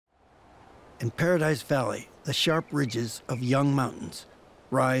In Paradise Valley, the sharp ridges of young mountains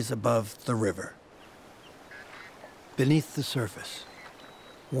rise above the river. Beneath the surface,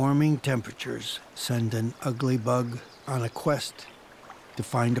 warming temperatures send an ugly bug on a quest to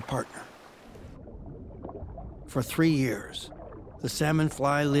find a partner. For 3 years, the salmon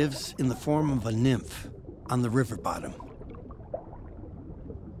fly lives in the form of a nymph on the river bottom.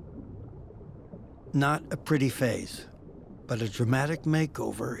 Not a pretty phase, but a dramatic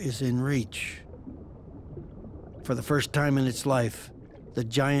makeover is in reach. For the first time in its life, the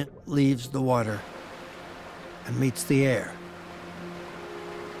giant leaves the water and meets the air.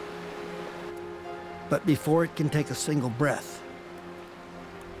 But before it can take a single breath,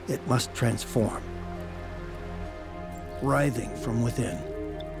 it must transform. Writhing from within,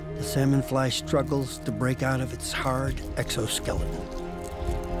 the salmon fly struggles to break out of its hard exoskeleton,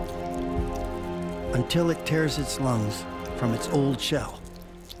 until it tears its lungs from its old shell.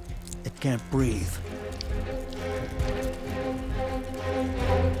 It can't breathe.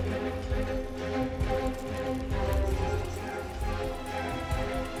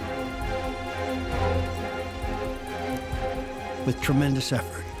 With tremendous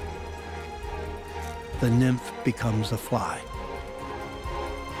effort, the nymph becomes a fly.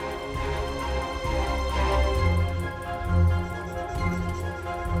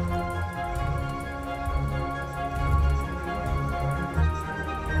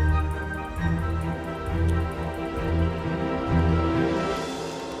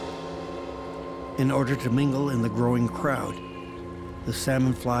 In order to mingle in the growing crowd, the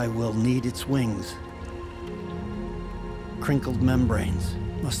salmon fly will need its wings. Crinkled membranes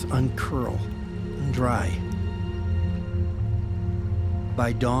must uncurl and dry.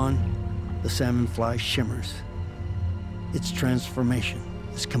 By dawn, the salmon fly shimmers. Its transformation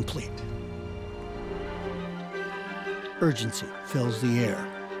is complete. Urgency fills the air.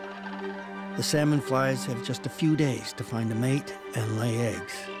 The salmon flies have just a few days to find a mate and lay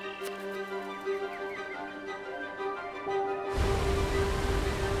eggs.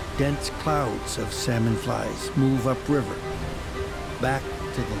 Dense clouds of salmon flies move upriver, back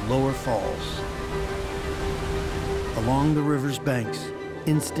to the lower falls. Along the river's banks,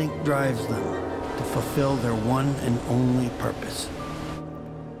 instinct drives them to fulfill their one and only purpose.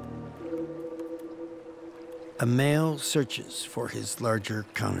 A male searches for his larger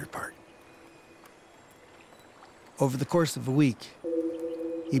counterpart. Over the course of a week,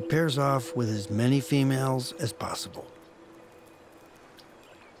 he pairs off with as many females as possible.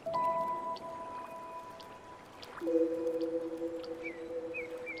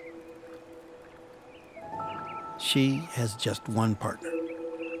 She has just one partner.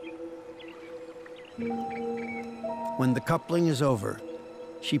 When the coupling is over,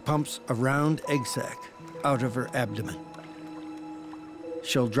 she pumps a round egg sac out of her abdomen.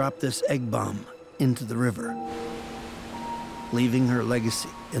 She'll drop this egg bomb into the river, leaving her legacy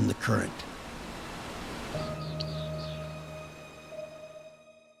in the current.